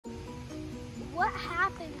What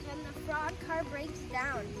happens when the frog car breaks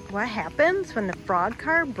down? What happens when the frog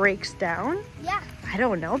car breaks down? Yeah. I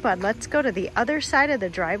don't know, but let's go to the other side of the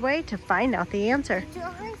driveway to find out the answer.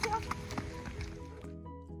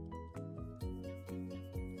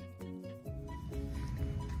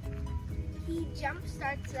 He jump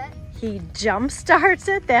starts it. He jump starts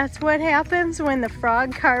it? That's what happens when the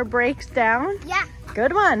frog car breaks down? Yeah.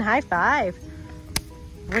 Good one. High five.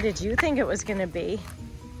 What did you think it was going to be?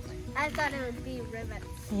 I thought it would be rivets.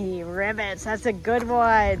 He rivets. That's a good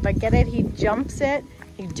one. But get it? He jumps it.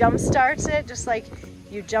 He jump starts it just like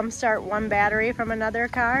you jump start one battery from another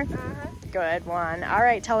car. Good one. All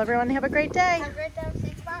right. Tell everyone to have a great day. Have a great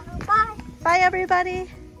day. Bye. Bye, everybody.